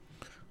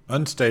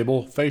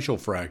Unstable facial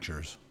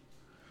fractures.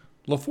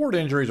 Lefort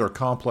injuries are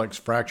complex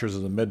fractures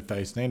of the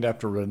midface named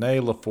after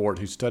René Lefort,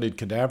 who studied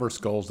cadaver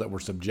skulls that were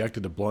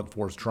subjected to blunt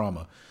force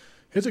trauma.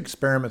 His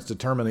experiments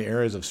determined the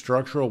areas of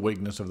structural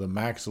weakness of the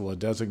maxilla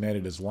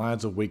designated as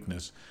lines of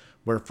weakness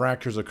where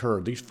fractures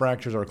occurred. These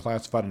fractures are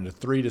classified into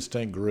three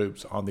distinct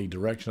groups on the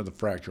direction of the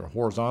fracture: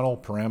 horizontal,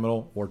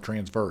 pyramidal, or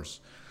transverse.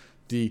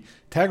 The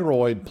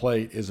taragoid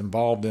plate is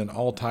involved in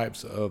all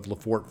types of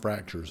Lefort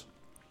fractures.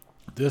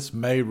 This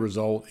may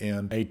result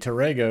in a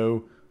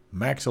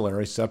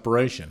pterygomaxillary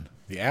separation.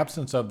 The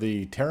absence of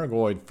the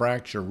pterygoid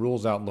fracture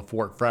rules out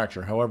Lefort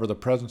fracture. However, the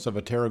presence of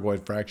a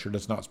pterygoid fracture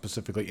does not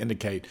specifically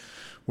indicate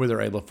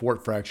whether a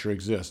Lefort fracture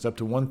exists. Up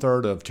to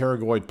one-third of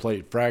pterygoid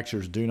plate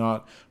fractures do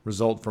not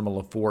result from a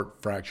Lefort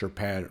fracture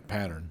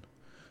pattern.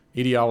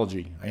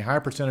 Etiology. A high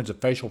percentage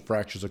of facial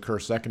fractures occur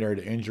secondary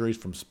to injuries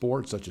from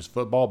sports such as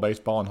football,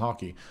 baseball, and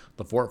hockey.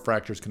 Lefort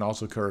fractures can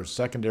also occur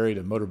secondary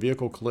to motor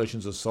vehicle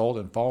collisions, assault,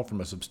 and fall from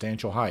a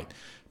substantial height.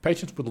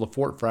 Patients with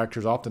Lefort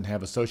fractures often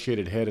have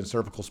associated head and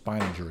cervical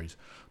spine injuries.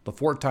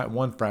 Lefort type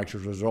 1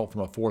 fractures result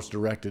from a force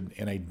directed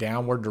in a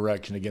downward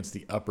direction against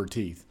the upper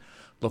teeth.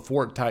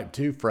 Lefort type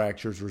 2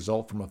 fractures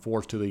result from a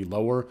force to the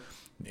lower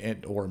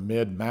or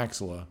mid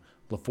maxilla.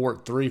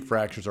 Lefort 3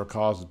 fractures are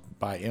caused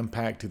by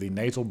impact to the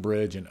nasal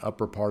bridge and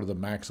upper part of the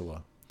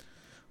maxilla.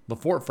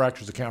 Lefort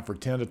fractures account for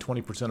 10 to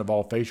 20% of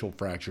all facial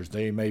fractures.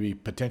 They may be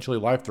potentially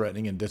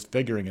life-threatening and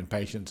disfiguring in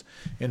patients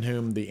in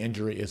whom the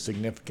injury is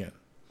significant.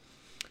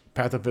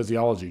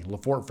 Pathophysiology.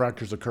 Lefort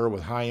fractures occur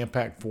with high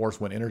impact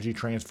force when energy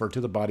transfer to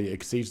the body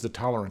exceeds the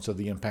tolerance of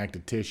the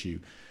impacted tissue.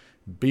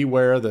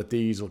 Beware that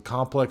these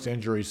complex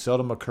injuries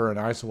seldom occur in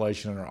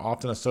isolation and are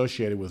often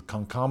associated with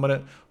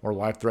concomitant or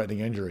life-threatening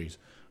injuries.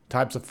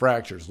 Types of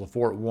fractures.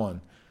 Lefort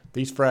 1.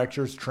 These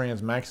fractures,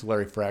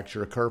 transmaxillary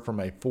fracture, occur from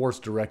a force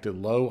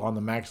directed low on the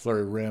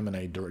maxillary rim in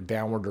a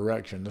downward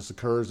direction. This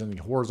occurs in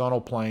the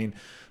horizontal plane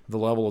of the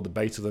level of the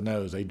base of the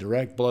nose. A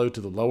direct blow to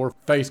the lower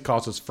face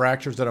causes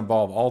fractures that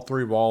involve all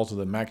three walls of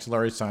the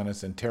maxillary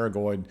sinus and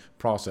pterygoid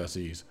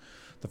processes.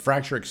 The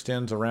fracture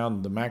extends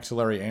around the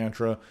maxillary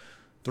antra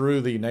through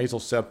the nasal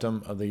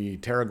septum of the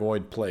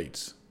pterygoid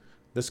plates.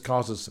 This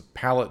causes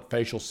palate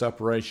facial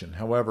separation.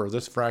 However,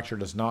 this fracture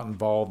does not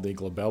involve the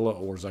glabella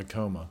or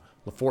zygoma.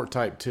 Lefort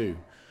type 2.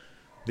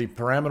 The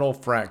pyramidal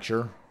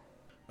fracture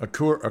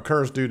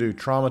occurs due to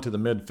trauma to the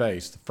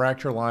midface. The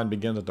fracture line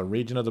begins at the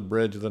region of the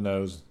bridge of the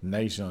nose,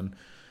 nasion,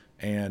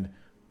 and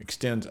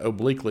extends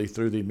obliquely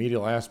through the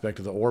medial aspect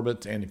of the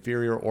orbits and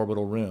inferior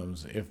orbital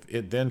rims.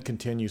 It then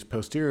continues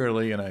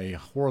posteriorly in a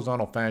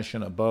horizontal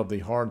fashion above the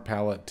hard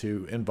palate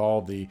to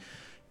involve the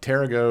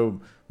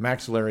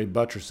pterygomaxillary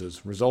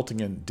buttresses,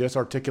 resulting in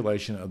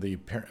disarticulation of the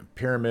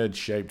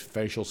pyramid-shaped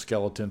facial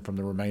skeleton from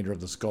the remainder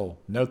of the skull.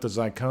 Note the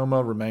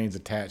zygoma remains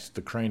attached to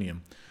the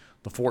cranium.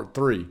 Lefort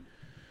 3.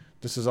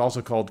 This is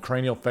also called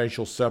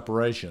craniofacial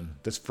separation.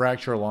 This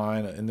fracture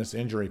line in this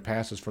injury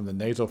passes from the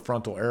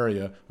nasofrontal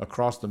area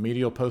across the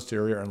medial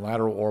posterior and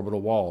lateral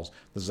orbital walls,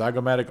 the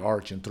zygomatic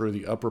arch, and through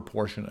the upper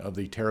portion of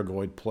the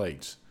pterygoid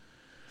plates.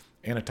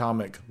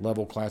 Anatomic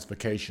level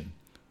classification.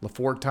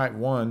 Lefort type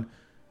 1.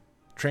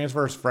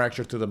 Transverse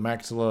fracture to the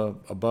maxilla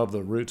above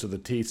the roots of the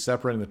teeth,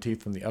 separating the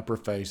teeth from the upper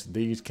face.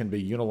 These can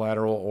be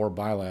unilateral or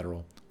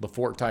bilateral.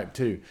 Lefort type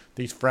 2.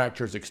 These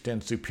fractures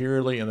extend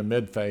superiorly in the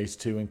midface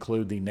to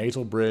include the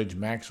nasal bridge,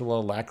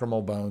 maxilla,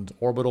 lacrimal bones,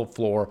 orbital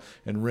floor,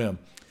 and rim.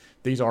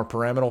 These are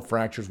pyramidal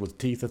fractures with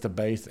teeth at the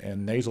base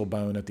and nasal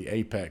bone at the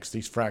apex.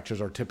 These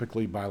fractures are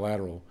typically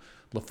bilateral.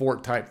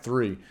 Lefort type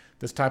 3.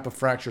 This type of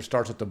fracture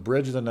starts at the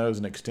bridge of the nose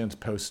and extends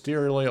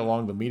posteriorly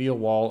along the medial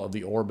wall of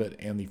the orbit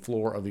and the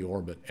floor of the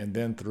orbit, and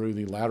then through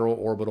the lateral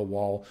orbital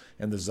wall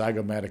and the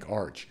zygomatic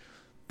arch.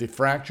 The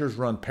fractures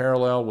run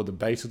parallel with the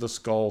base of the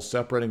skull,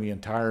 separating the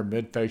entire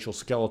midfacial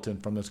skeleton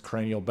from this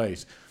cranial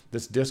base.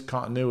 This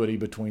discontinuity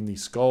between the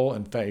skull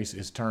and face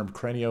is termed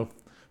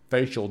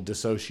craniofacial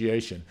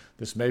dissociation.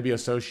 This may be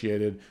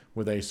associated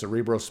with a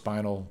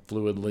cerebrospinal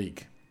fluid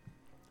leak.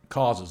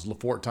 Causes.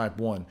 Lefort type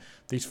 1.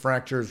 These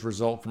fractures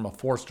result from a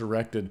force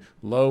directed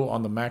low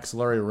on the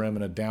maxillary rim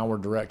in a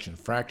downward direction.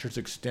 Fractures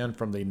extend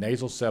from the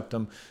nasal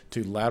septum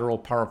to lateral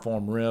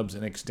piriform ribs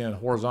and extend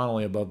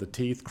horizontally above the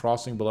teeth,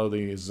 crossing below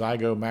the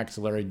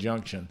zygomaxillary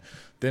junction,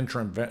 then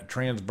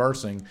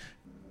transversing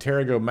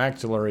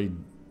pterygomaxillary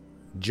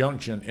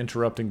junction,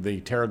 interrupting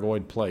the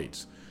pterygoid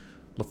plates.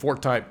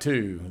 Lefort type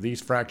 2.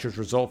 These fractures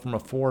result from a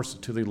force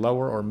to the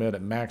lower or mid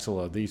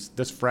maxilla.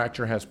 This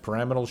fracture has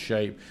pyramidal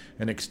shape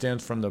and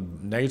extends from the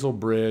nasal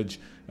bridge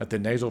at the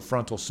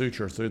nasofrontal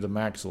suture through the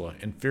maxilla.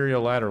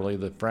 Inferior-laterally,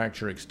 the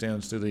fracture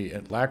extends through the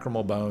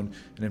lacrimal bone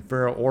and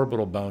inferior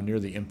orbital bone near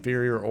the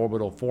inferior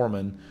orbital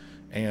foramen,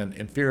 and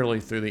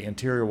inferiorly through the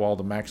anterior wall of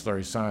the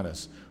maxillary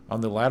sinus.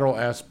 On the lateral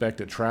aspect,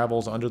 it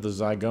travels under the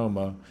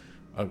zygoma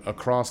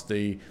across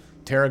the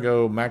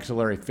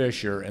pterygomaxillary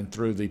fissure and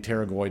through the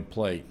pterygoid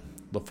plate.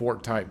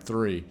 Lefort type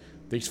 3.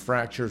 These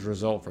fractures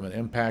result from an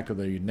impact of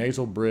the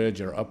nasal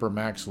bridge or upper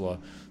maxilla.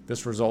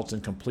 This results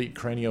in complete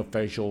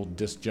craniofacial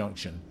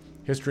disjunction.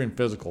 History and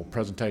physical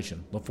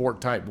presentation. Lefort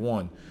type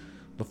 1.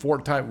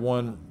 Lefort type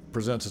 1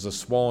 presents as a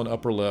swollen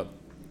upper lip,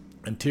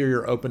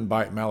 anterior open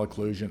bite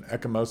malocclusion,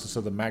 ecchymosis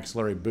of the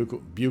maxillary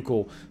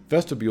buccal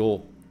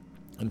vestibule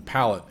and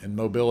palate, and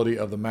mobility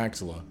of the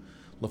maxilla.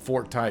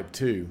 Lefort type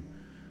 2.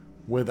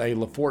 With a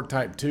Lefort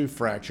type 2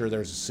 fracture,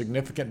 there's a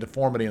significant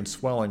deformity and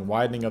swelling,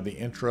 widening of the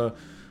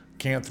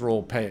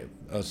intracanthal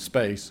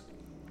space,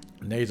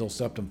 nasal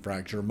septum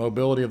fracture,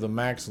 mobility of the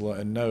maxilla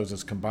and nose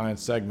as combined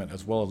segment,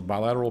 as well as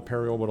bilateral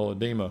periorbital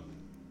edema,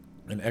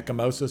 and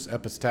ecchymosis,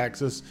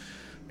 epistaxis,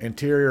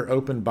 anterior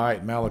open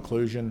bite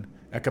malocclusion,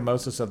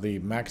 ecchymosis of the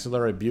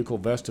maxillary buccal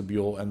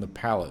vestibule and the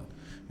palate,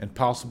 and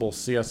possible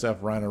CSF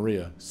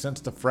rhinorrhea.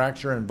 Since the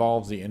fracture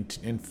involves the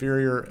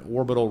inferior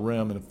orbital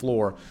rim and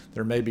floor,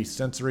 there may be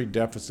sensory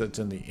deficits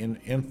in the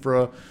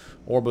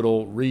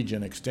infraorbital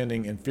region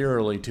extending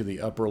inferiorly to the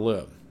upper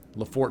lip.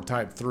 Lefort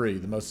type 3.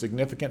 The most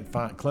significant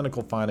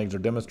clinical findings are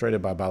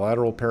demonstrated by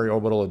bilateral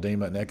periorbital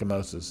edema and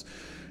ecchymosis.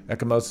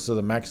 Ecchymosis of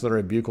the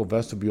maxillary buccal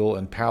vestibule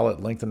and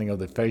palate, lengthening of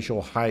the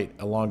facial height,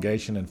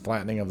 elongation and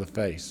flattening of the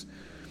face.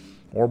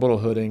 Orbital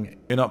hooding,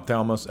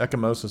 inophthalmos,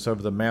 ecchymosis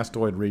over the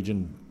mastoid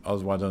region,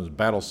 otherwise known as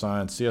battle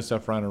sign,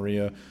 CSF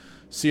rhinorrhea,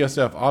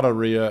 CSF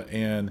autourea,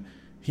 and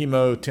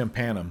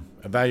hemotympanum.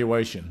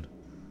 Evaluation.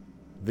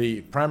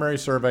 The primary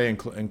survey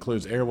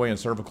includes airway and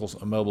cervical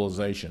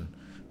immobilization,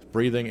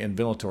 breathing and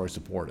ventilatory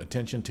support,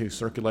 attention to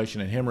circulation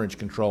and hemorrhage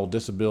control,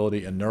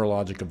 disability, and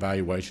neurologic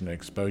evaluation and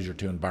exposure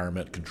to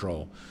environment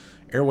control.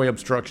 Airway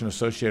obstruction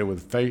associated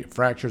with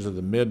fractures of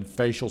the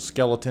mid-facial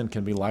skeleton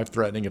can be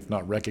life-threatening if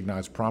not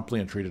recognized promptly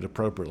and treated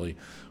appropriately.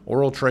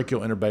 Oral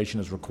tracheal intubation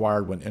is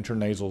required when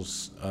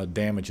intranasal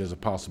damage is a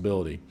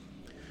possibility.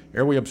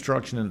 Airway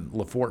obstruction in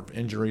Lefort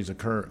injuries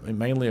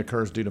mainly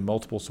occurs due to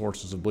multiple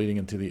sources of bleeding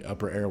into the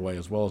upper airway,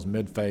 as well as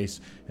mid-face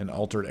and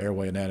altered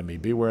airway anatomy.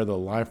 Beware the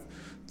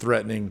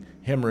life-threatening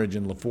hemorrhage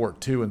in Lefort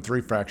 2 and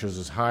 3 fractures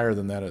is higher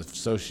than that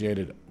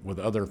associated with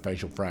other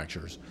facial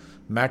fractures.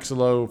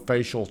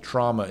 Maxillofacial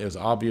trauma is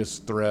obvious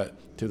threat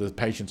to the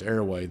patient's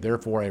airway.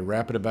 Therefore, a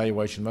rapid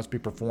evaluation must be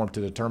performed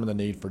to determine the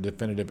need for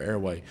definitive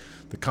airway.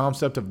 The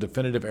concept of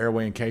definitive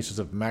airway in cases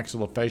of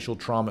maxillofacial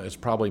trauma is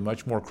probably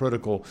much more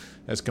critical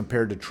as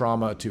compared to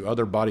trauma to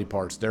other body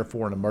parts.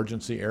 Therefore, an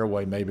emergency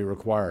airway may be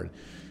required.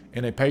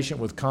 In a patient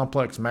with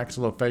complex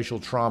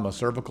maxillofacial trauma,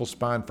 cervical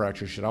spine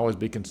fracture should always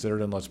be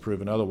considered unless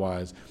proven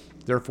otherwise.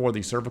 Therefore,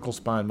 the cervical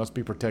spine must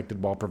be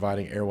protected while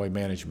providing airway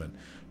management.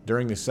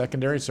 During the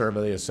secondary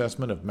survey, the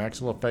assessment of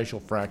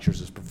maxillofacial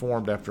fractures is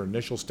performed after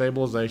initial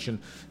stabilization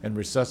and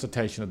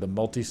resuscitation of the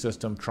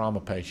multi-system trauma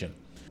patient.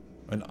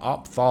 An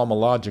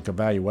ophthalmologic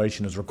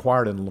evaluation is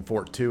required in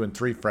Lefort 2 and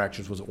 3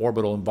 fractures with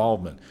orbital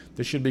involvement.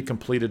 This should be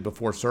completed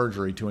before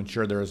surgery to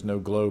ensure there is no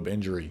globe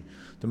injury.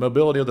 The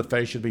mobility of the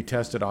face should be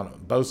tested on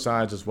both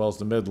sides as well as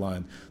the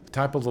midline. The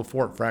type of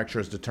Lefort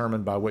fracture is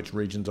determined by which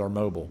regions are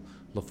mobile.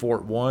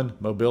 Lefort 1,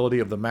 mobility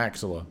of the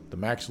maxilla. The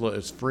maxilla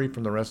is free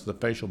from the rest of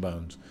the facial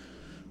bones.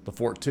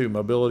 Lefort 2,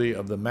 mobility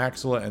of the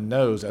maxilla and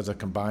nose as a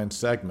combined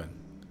segment.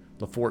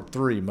 Lefort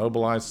 3,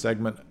 mobilized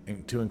segment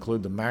to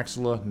include the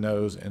maxilla,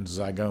 nose, and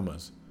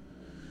zygomas.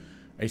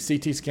 A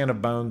CT scan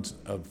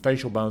of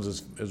facial bones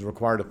is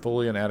required to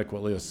fully and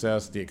adequately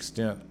assess the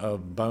extent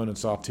of bone and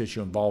soft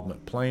tissue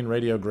involvement. Plain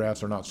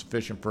radiographs are not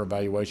sufficient for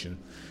evaluation.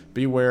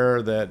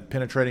 Beware that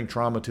penetrating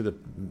trauma to the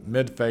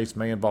midface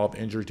may involve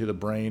injury to the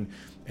brain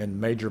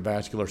and major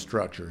vascular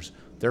structures.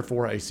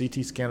 Therefore, a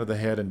CT scan of the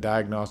head and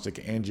diagnostic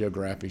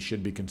angiography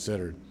should be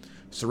considered.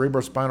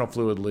 Cerebrospinal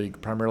fluid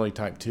leak, primarily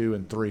type 2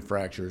 and 3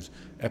 fractures.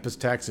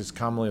 Epistaxis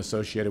commonly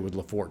associated with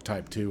Lefort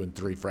type 2 and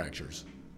 3 fractures.